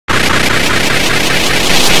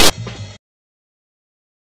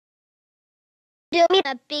Do me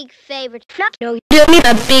a big favor. No, do me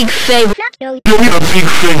a big favor. No, Do me a big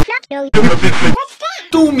favor. no, Do me a big favor. what's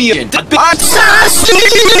that? Do me a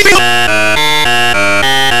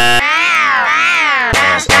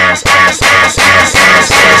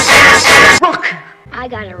Rock. I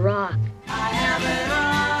got a rock.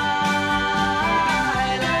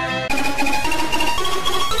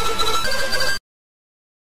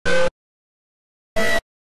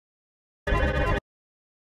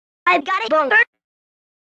 I've got a bone.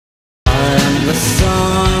 I'm the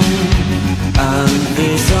song, I'm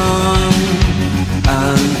the song,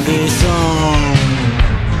 I'm the song.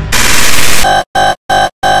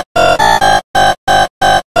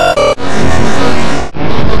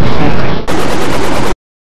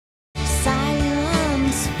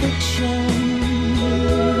 Science fiction.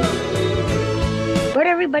 Where'd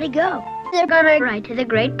everybody go? They're gonna ride to the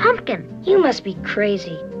Great Pumpkin. You must be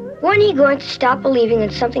crazy. When are you going to stop believing in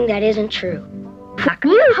something that isn't true? Fuck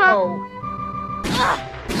you, ho!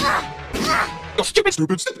 You're stupid,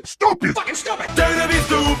 stupid, stupid, stupid, fucking stupid. Don't be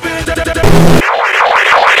stupid.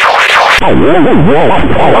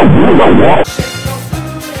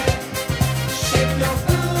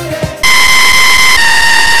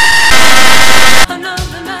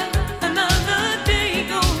 Another night, another day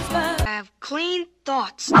goes by. I have clean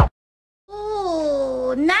thoughts.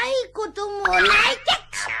 Oh, Look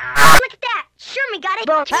at that! Sure me got it.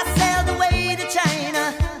 I sailed away to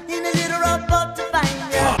China in a little rowboat to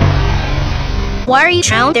find you. Why are you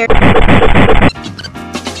down there?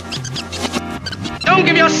 Don't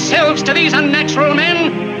give yourselves to these unnatural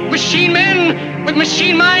men with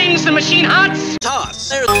machine minds and machine hearts.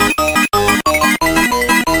 Toss.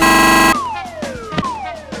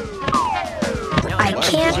 I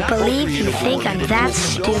can't believe you think I'm that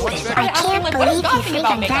stupid. I can't believe you think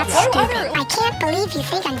I'm that stupid. I can't believe you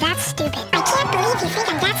think I'm that stupid. I can't believe you think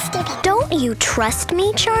I'm that stupid. Don't you trust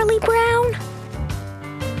me, Charlie Brown?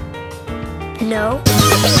 No.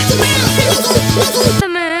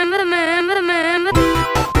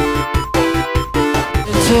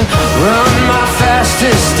 To run my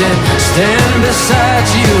fastest and stand beside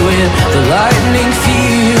you in the lightning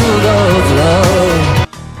field of love.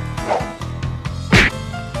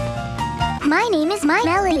 My name is My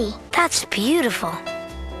Melody. That's beautiful.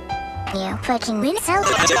 You fucking win self.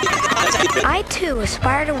 I too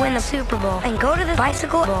aspire to win the Super Bowl and go to the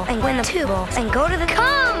Bicycle Bowl and win the Two Bowl and go to the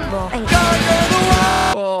Cum Bowl and go to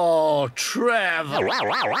the Oh, Trevor.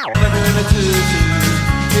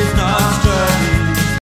 It's not strange.